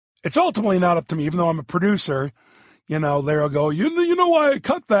ultimately not up to me. Even though I'm a producer, Larry will go, you know why I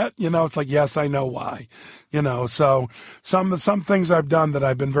cut that? It's like, yes, I know why. So some things I've done that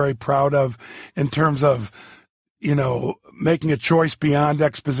I've been very proud of in terms of, making a choice beyond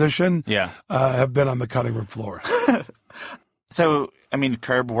exposition. Have been on the cutting room floor. So,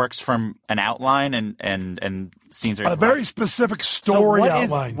 Curb works from an outline and scenes are a very specific story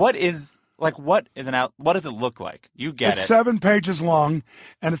outline. What does it look like? You get it's 7 pages long,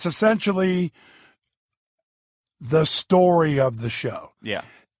 and it's essentially the story of the show. Yeah.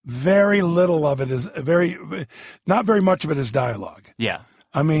 Very little of it is not very much of it is dialogue. Yeah.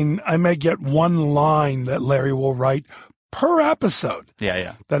 I may get one line that Larry will write per episode.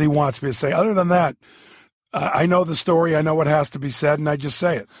 Yeah. That he wants me to say. Other than that, I know the story, I know what has to be said, and I just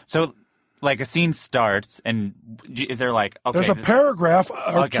say it. So, like, a scene starts, and is there like, okay. There's a paragraph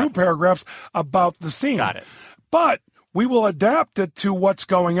or 2 paragraphs about the scene. Got it. But we will adapt it to what's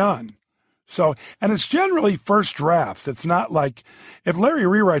going on. So, and it's generally first drafts. It's not like, if Larry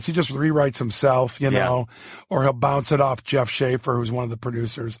rewrites, he just rewrites himself, or he'll bounce it off Jeff Schaefer, who's one of the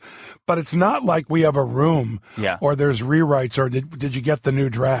producers. But it's not like we have a room, or there's rewrites, or did you get the new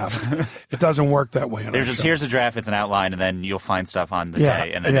draft? It doesn't work that way. Here's the draft, it's an outline, and then you'll find stuff on the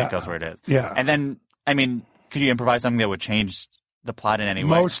day, and then it goes where it is. Yeah. And then, could you improvise something that would change the plot in any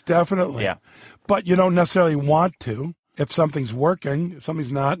way? Most definitely. Yeah. But you don't necessarily want to. If something's working, if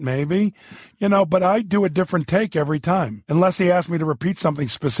something's not, maybe, but I do a different take every time, unless he asks me to repeat something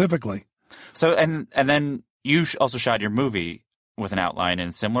specifically. So, and then you also shot your movie with an outline in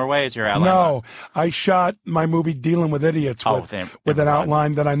a similar way as your outline? No, I shot my movie Dealing with Idiots with an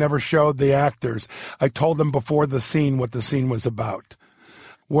outline that I never showed the actors. I told them before the scene what the scene was about.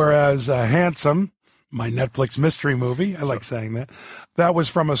 Whereas Handsome, my Netflix mystery movie, I like saying that was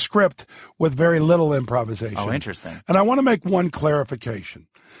from a script with very little improvisation. Oh, interesting. And I want to make one clarification.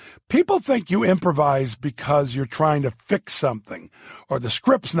 People think you improvise because you're trying to fix something or the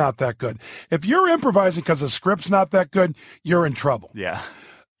script's not that good. If you're improvising because the script's not that good, you're in trouble. Yeah.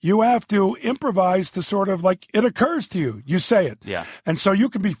 You have to improvise to sort of like, it occurs to you. You say it. Yeah. And so you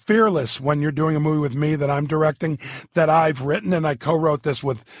can be fearless when you're doing a movie with me that I'm directing, that I've written, and I co-wrote this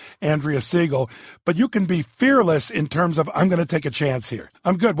with Andrea Siegel. But you can be fearless in terms of, I'm going to take a chance here.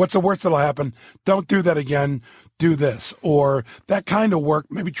 I'm good. What's the worst that'll happen? Don't do that again. Do this. Or that kind of work.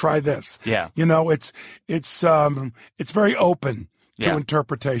 Maybe try this. Yeah. It's very open to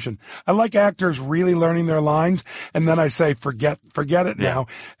interpretation. I like actors really learning their lines, and then I say, forget it now,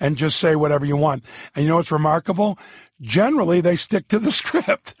 and just say whatever you want. And you know what's remarkable? Generally, they stick to the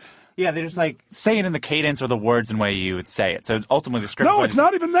script. Yeah, they just like say it in the cadence or the words and way you would say it. So ultimately the script... No, it's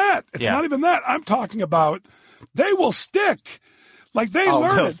not even that. It's not even that. I'm talking about they will stick. Like they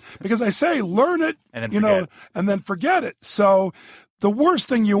learn it. Because I say, learn it, and then forget it. So... The worst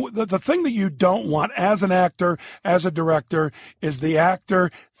thing the thing that you don't want as an actor, as a director, is the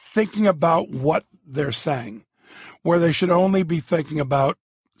actor thinking about what they're saying, where they should only be thinking about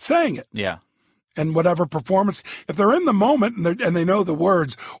saying it. Yeah. And whatever performance, if they're in the moment and they know the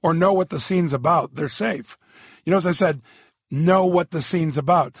words or know what the scene's about, they're safe. You know, as I said, know what the scene's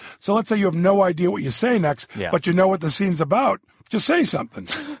about. So let's say you have no idea what you say next, but you know what the scene's about. Just say something.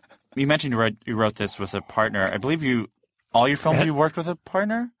 You mentioned you wrote this with a partner. I believe all your films you worked with a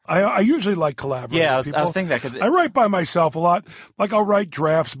partner? I usually like collaborating with people. I was thinking that because I write by myself a lot. Like I'll write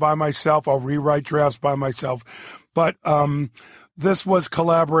drafts by myself. I'll rewrite drafts by myself. But this was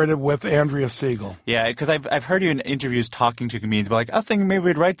collaborated with Andrea Siegel. Yeah, because I've heard you in interviews talking to comedians, but like I was thinking maybe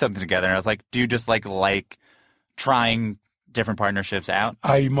we'd write something together. And I was like, do you just like trying different partnerships out?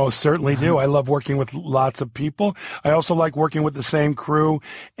 I most certainly do. I love working with lots of people. I also like working with the same crew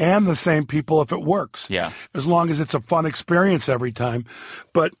and the same people if it works. Yeah. As long as it's a fun experience every time.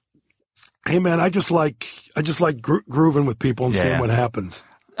 But hey, man, I just like grooving with people and seeing what happens.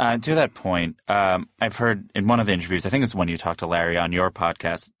 To that point, I've heard in one of the interviews, I think it's when you talked to Larry on your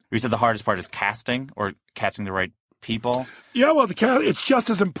podcast, you said the hardest part is casting the right people. Yeah, well, it's just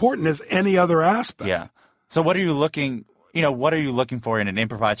as important as any other aspect. Yeah. So what are you looking for in an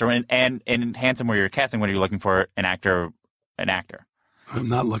improviser and in Handsome where you're casting? What are you looking for an actor? I'm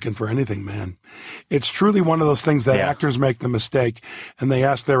not looking for anything, man. It's truly one of those things that actors make the mistake and they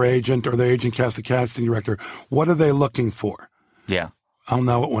ask their agent or their agent asks the casting director, what are they looking for? Yeah. I'll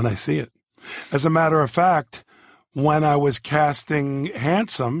know it when I see it. As a matter of fact, when I was casting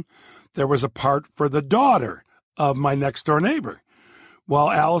Handsome, there was a part for the daughter of my next door neighbor. Well,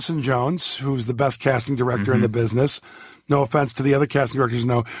 Allison Jones, who's the best casting director in the business, no offense to the other casting directors,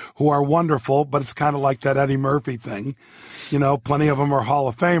 who are wonderful, but it's kind of like that Eddie Murphy thing. You know, plenty of them are Hall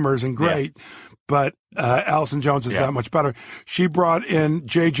of Famers and great, but Allison Jones is that much better. She brought in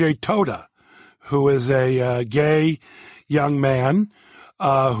J.J. Toda, who is a gay young man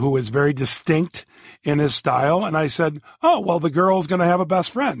who is very distinct in his style. And I said, oh, well, the girl's going to have a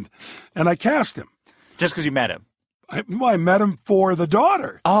best friend. And I cast him. Just because you met him? I met him for the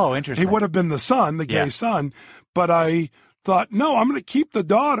daughter. Oh, interesting. He would have been the son, the gay son. But I thought, no, I'm going to keep the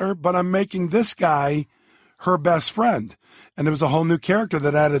daughter, but I'm making this guy her best friend. And it was a whole new character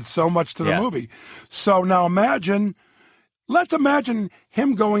that added so much to the movie. So now let's imagine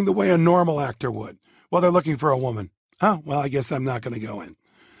him going the way a normal actor would. Well, they're looking for a woman. Oh, well, I guess I'm not going to go in.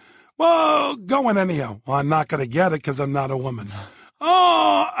 Well, go in anyhow. Well, I'm not going to get it because I'm not a woman.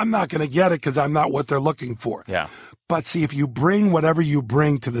 Oh, I'm not going to get it because I'm not what they're looking for. Yeah. But see, if you bring whatever you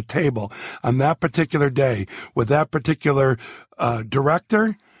bring to the table on that particular day with that particular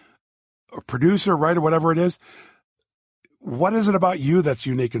director or producer, writer, whatever it is, what is it about you that's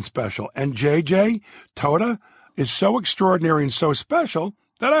unique and special? And J.J. Toda is so extraordinary and so special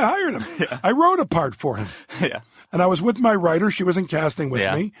that I hired him. Yeah. I wrote a part for him. Yeah. And I was with my writer. She was in casting with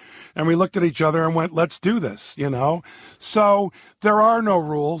me. And we looked at each other and went, let's do this, So there are no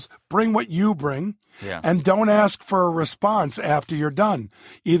rules. Bring what you bring. Yeah. And don't ask for a response after you're done.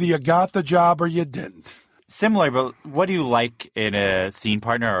 Either you got the job or you didn't. Similar, but what do you like in a scene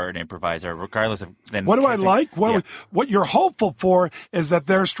partner or an improviser, regardless of then? What do I like? What you're hopeful for is that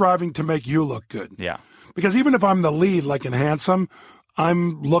they're striving to make you look good. Yeah. Because even if I'm the lead, like in Handsome,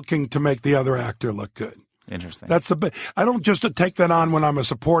 I'm looking to make the other actor look good. Interesting. I don't just take that on when I'm a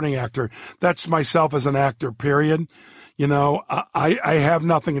supporting actor. That's myself as an actor, period. I have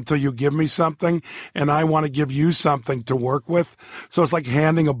nothing until you give me something, and I want to give you something to work with. So it's like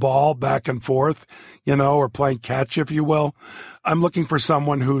handing a ball back and forth, or playing catch, if you will. I'm looking for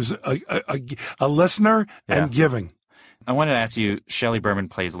someone who's a listener and giving. I wanted to ask you, Shelley Berman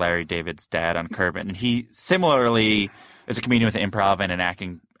plays Larry David's dad on Curb, and he similarly is a comedian with an improv and an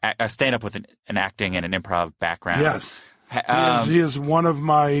acting, a stand-up with an acting and an improv background. Yes. He is one of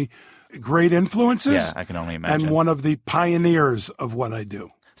my great influences. Yeah, I can only imagine. And one of the pioneers of what I do.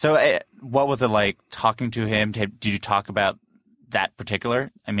 So what was it like talking to him? Did you talk about that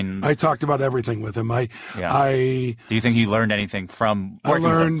particular? I talked about everything with him. Do you think you learned anything from working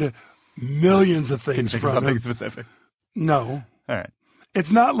with him? I learned millions of things from him. Something specific? No. All right.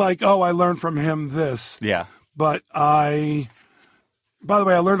 It's not like, I learned from him this. Yeah. But by the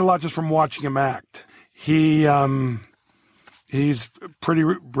way, I learned a lot just from watching him act. He's pretty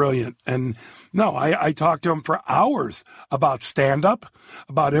brilliant. And no, I talked to him for hours about stand-up,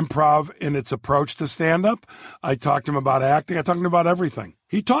 about improv in its approach to stand-up. I talked to him about acting. I talked to him about everything.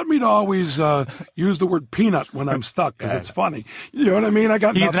 He taught me to always use the word peanut when I'm stuck because it's funny. You know what I mean?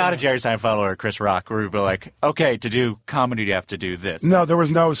 He's not a Jerry Seinfeld or a Chris Rock where we'd be like, okay, to do comedy, you have to do this. No, there was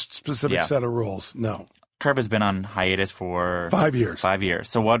no specific set of rules. No. Curb has been on hiatus for 5 years. 5 years.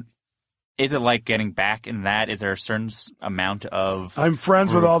 So what is it like getting back in that? Is there a certain amount of... I'm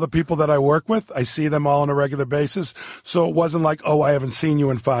friends with all the people that I work with. I see them all on a regular basis. So it wasn't like, oh, I haven't seen you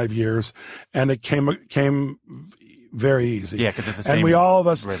in 5 years. And it came very easy. Yeah, because it's the same And we all of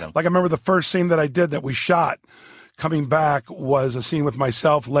us, rhythm. like I remember the first scene that I did that we shot coming back was a scene with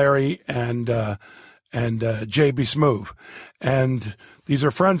myself, Larry, and J.B. Smoove. And these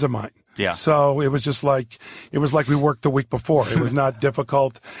are friends of mine. Yeah. So it was like we worked the week before. It was not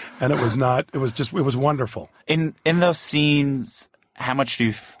difficult, and it was wonderful. In those scenes, how much do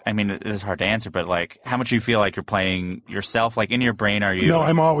you, I mean, it is hard to answer, but like, how much do you feel like you're playing yourself? Like in your brain, are you? No,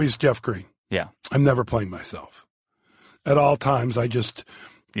 I'm always Jeff Green. Yeah. I'm never playing myself. At all times, I just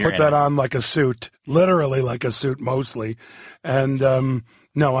You're put that on like a suit, literally like a suit mostly. And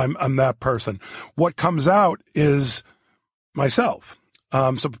no, I'm that person. What comes out is myself.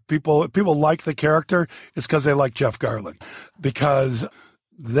 So people like the character, it's because they like Jeff Garlin. Because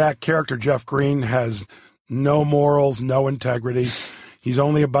that character, Jeff Green, has no morals, no integrity. He's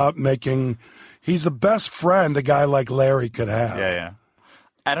only about he's the best friend a guy like Larry could have. Yeah.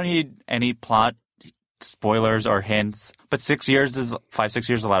 I don't need any plot spoilers or hints, but 6 years is 5-6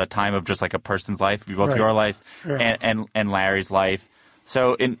 years is a lot of time of just like a person's life, both Right. your life Yeah. and Larry's life.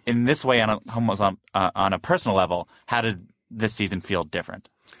 So in this way, almost on a personal level, how did this season feel different?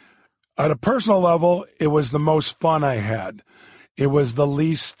 At a personal level, it was the most fun I had. It was the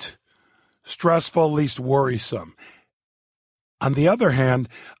least stressful, least worrisome. On the other hand,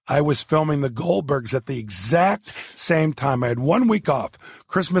 I was filming the Goldbergs at the exact same time. I had 1 week off,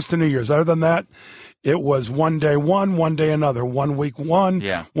 Christmas to New Year's. Other than that, it was one day one day another. 1 week one,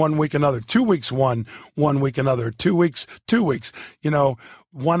 Yeah. 1 week another. 2 weeks one week another. 2 weeks, 2 weeks.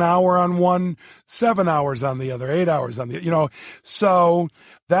 1 hour on one, 7 hours on the other, 8 hours on the, So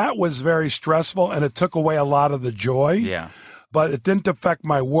that was very stressful, and it took away a lot of the joy. Yeah. But it didn't affect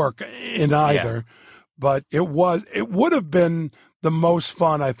my work in either. Yeah. But it would have been the most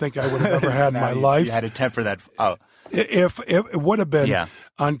fun I think I would have ever had in my life. You had to temper that. Oh. If it would have been Yeah.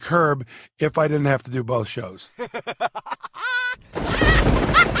 on Curb if I didn't have to do both shows.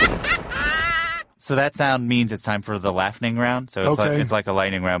 So that sound means it's time for the laughing round. So it's like a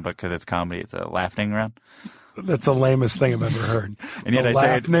lightning round, but because it's comedy, it's a laughing round. That's the lamest thing I've ever heard. And yet the I say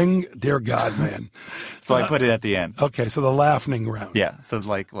it- laughing, dear God, man. So I put it at the end. Okay, so the laughing round. Yeah. So it's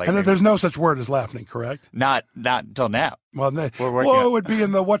like And there's no such word as laughing, correct? not until now. Well, We're working on- it would be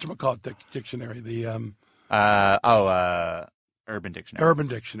in the whatchamacallit dictionary, the Urban Dictionary. Urban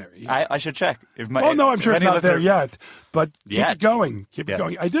Dictionary. I should check. No, I'm sure it's not there yet, but keep Yet. it going. Keep Yeah. it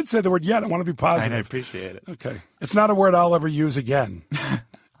going. I did say the word yet. I want to be I positive. appreciate it. Okay. It's not a word I'll ever use again.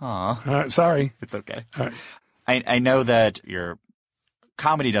 Aw, All right, sorry. it's okay. All right. I know that your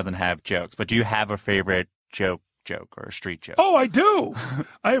comedy doesn't have jokes, but do you have a favorite joke or street joke? Oh, I do.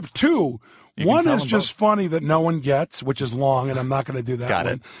 I have two. You can One tell is them just funny that no one gets, which is long, and I'm not going to do that Got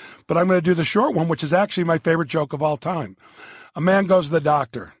one. it. But I'm going to do the short one, which is actually my favorite joke of all time. A man goes to the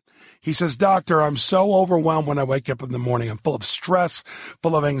doctor. He says, "Doctor, I'm so overwhelmed when I wake up in the morning. I'm full of stress,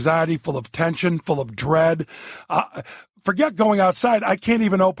 full of anxiety, full of tension, full of dread. Forget going outside. I can't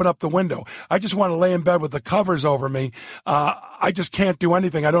even open up the window. I just want to lay in bed with the covers over me. I just can't do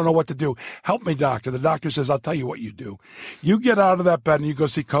anything. I don't know what to do. Help me, doctor." The doctor says, "I'll tell you what you do. You get out of that bed and you go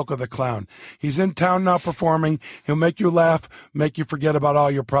see Coco the Clown. He's in town now performing. He'll make you laugh, make you forget about all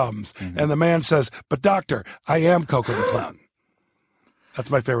your problems." Mm-hmm. And the man says, "But doctor, I am Coco the Clown." That's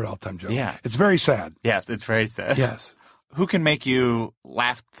my favorite all-time joke. Yeah. It's very sad. Yes, it's very sad. Yes. Who can make you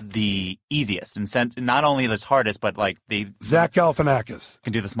laugh the easiest and not only the hardest, but like Zach Galifianakis.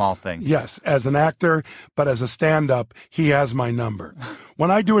 can do the smallest thing? Yes, as an actor, but as a stand-up, he has my number. When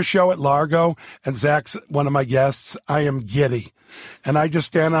I do a show at Largo and Zach's one of my guests, I am giddy. And I just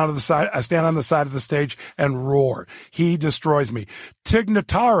stand on the side of the stage and roar. He destroys me. Tig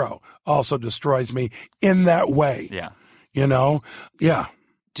Notaro also destroys me in that way. Yeah. Yeah.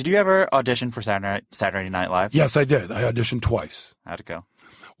 Did you ever audition for Saturday Night Live? Yes, I did. I auditioned twice. How'd it go?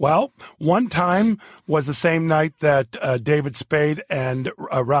 Well, one time was the same night that David Spade and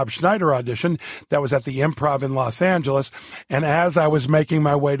Rob Schneider auditioned. That was at the Improv in Los Angeles. And as I was making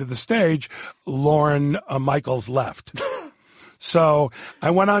my way to the stage, Lorne Michaels left. So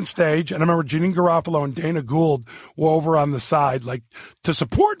I went on stage, and I remember Jeanine Garofalo and Dana Gould were over on the side, like, to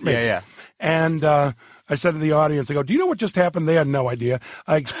support me. Yeah. And I said to the audience, I go, "Do you know what just happened?" They had no idea.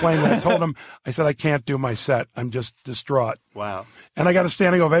 I explained that. I told them, I said, "I can't do my set. I'm just distraught." Wow. And I got a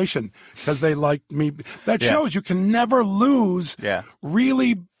standing ovation because they liked me. That shows you can never lose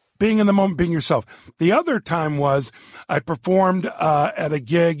really being in the moment, being yourself. The other time was I performed at a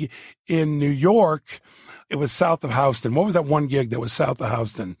gig in New York It was south of Houston. What was that one gig that was south of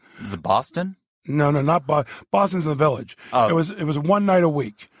Houston? The Boston? No, not Boston's in the Village. Oh. It was one night a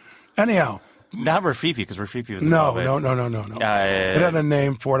week. Anyhow. Not Rafifi, because Rafifi was No. it It had a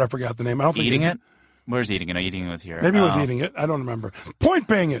name for it. I forgot the name. I don't think Eating It? Where's Eating It? No, Eating It was here. Maybe it was Eating It. I don't remember. Point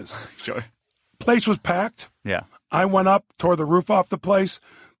being is, Sure. place was packed. Yeah. I went up, tore the roof off the place.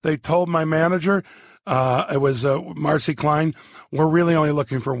 They told my manager, it was Marcy Klein, we're really only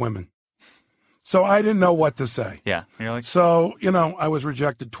looking for women. So I didn't know what to say. Yeah. You're like, So, I was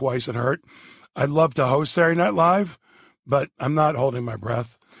rejected twice. It hurt. I'd love to host Saturday Night Live, but I'm not holding my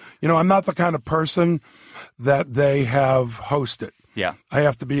breath. I'm not the kind of person that they have hosted. yeah. I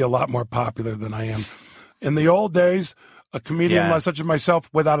have to be a lot more popular than I am. In the old days, a comedian such as myself,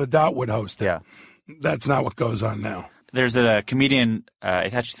 without a doubt, would host it. Yeah. That's not what goes on now. There's a comedian, I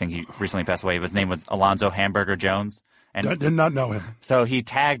actually think he recently passed away. His name was Alonzo Hamburger Jones. And I did not know him. so he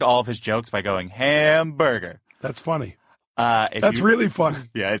tagged all of his jokes by going, hamburger. That's funny. That's really funny.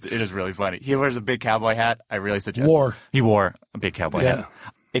 Yeah, it is really funny. He wears a big cowboy hat. I really suggest He wore a big cowboy hat.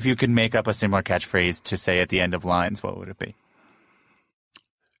 If you could make up a similar catchphrase to say at the end of lines, what would it be?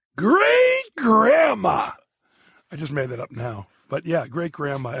 Great grandma. I just made that up now. But yeah, great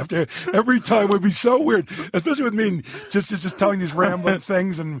grandma. After every time would be so weird, especially with me just telling these rambling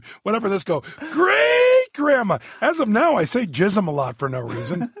things and whatever this go. Great grandma. As of now, I say jism a lot for no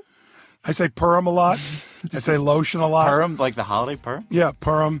reason. I say Purim a lot. I say lotion a lot. Purim, like the holiday Purim? Yeah,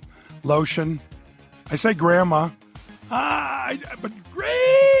 Purim, lotion. I say grandma. But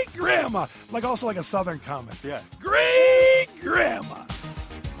great grandma. Also like a Southern comment. Yeah. Great grandma.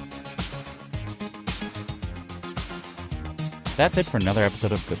 That's it for another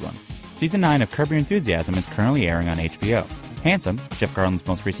episode of Good One. Season 9 of Curb Your Enthusiasm is currently airing on HBO. Handsome, Jeff Garlin's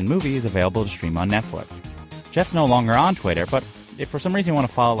most recent movie, is available to stream on Netflix. Jeff's no longer on Twitter, but if for some reason you want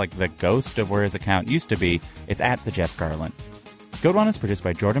to follow the ghost of where his account used to be, it's at the Jeff Garlin. Good One is produced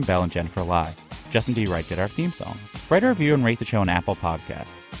by Jordan Bell and Jennifer Lai. Justin D. Wright did our theme song. Write a review and rate the show on Apple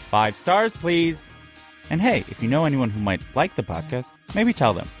Podcasts. 5 stars, please! And hey, if you know anyone who might like the podcast, maybe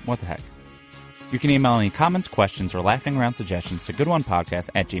tell them. What the heck? You can email any comments, questions, or laughing around suggestions to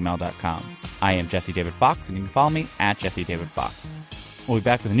goodonepodcast@gmail.com. I am Jesse David Fox, and you can follow me at Jesse David Fox. We'll be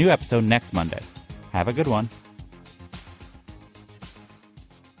back with a new episode next Monday. Have a good one.